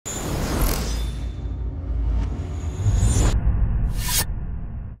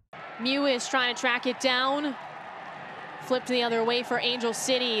Mewis trying to track it down. Flipped the other way for Angel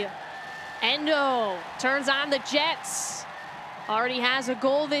City. Endo turns on the Jets. Already has a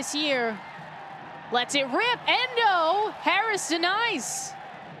goal this year. Lets it rip. Endo. Harris denies.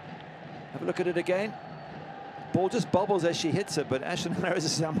 Have a look at it again. Ball just bobbles as she hits it, but Ashlyn Harris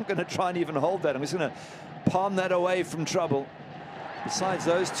says, I'm not going to try and even hold that. I'm just going to palm that away from trouble. Besides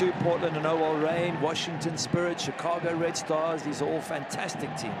those two, Portland and OL Reign, Washington Spirit, Chicago Red Stars, these are all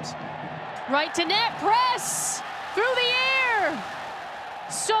fantastic teams. Right to net, press through the air.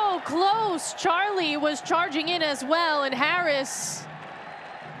 So close. Charlie was charging in as well, and Harris.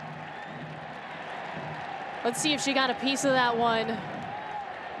 Let's see if she got a piece of that one.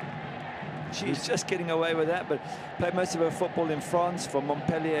 She's just getting away with that, but played most of her football in France for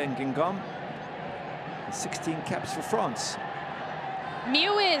Montpellier and Guingamp. 16 caps for France.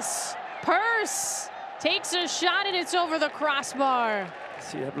 Mewis, Purse, takes a shot and it's over the crossbar.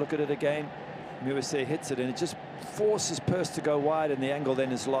 See, have a look at it again. Mewis there hits it and it just forces Purse to go wide, and the angle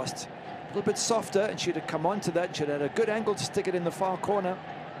then is lost. A little bit softer, and she'd have come onto that. She'd had a good angle to stick it in the far corner.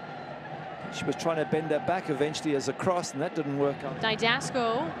 She was trying to bend that back eventually as a cross, and that didn't work out.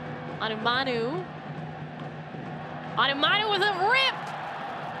 Didasco on Umanu. On Umanu with a rip.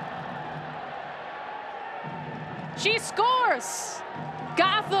 She scores.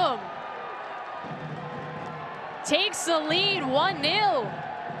 Gotham takes the lead 1-0.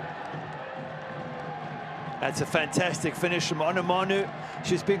 That's a fantastic finish from Onumanu.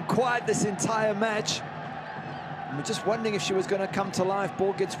 She's been quiet this entire match. And we're just wondering if she was going to come to life.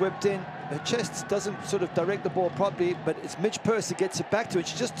 Ball gets whipped in. Her chest doesn't sort of direct the ball properly, but it's Mitch Purse who gets it back to it.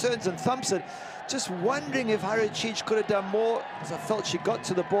 She just turns and thumps it. Just wondering if Haricic could have done more, as I felt she got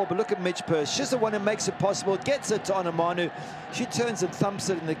to the ball. But look at Mitch Purse. She's the one who makes it possible. Gets it to Onumanu. She turns and thumps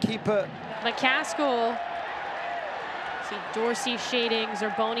it, and the keeper. McCaskill. See Dorsey shading,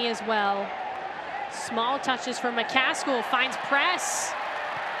 Zerboni as well. Small touches for McCaskill. Finds press.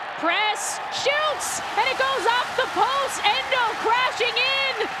 Press, shoots, and it goes off the post. Endo crashing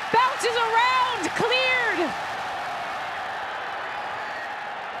in, bounces around, cleared.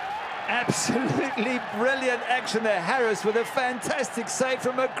 Absolutely brilliant action there. Harris with a fantastic save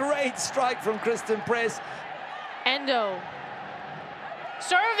from a great strike from Kristen Press. Endo.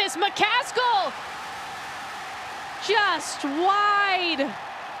 Service, McCaskill. Just wide.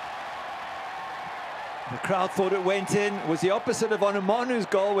 The crowd thought it went in. It was the opposite of Onumanu's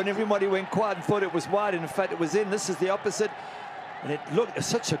goal when everybody went quiet and thought it was wide. And in fact, it was in. This is the opposite. And it looked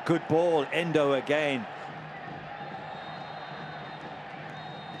such a good ball. Endo again.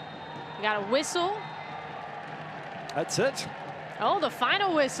 We got a whistle. That's it. Oh, the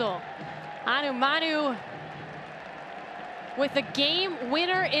final whistle. Onumanu with the game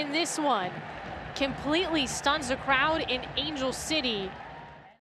winner in this one. Completely stuns the crowd in Angel City.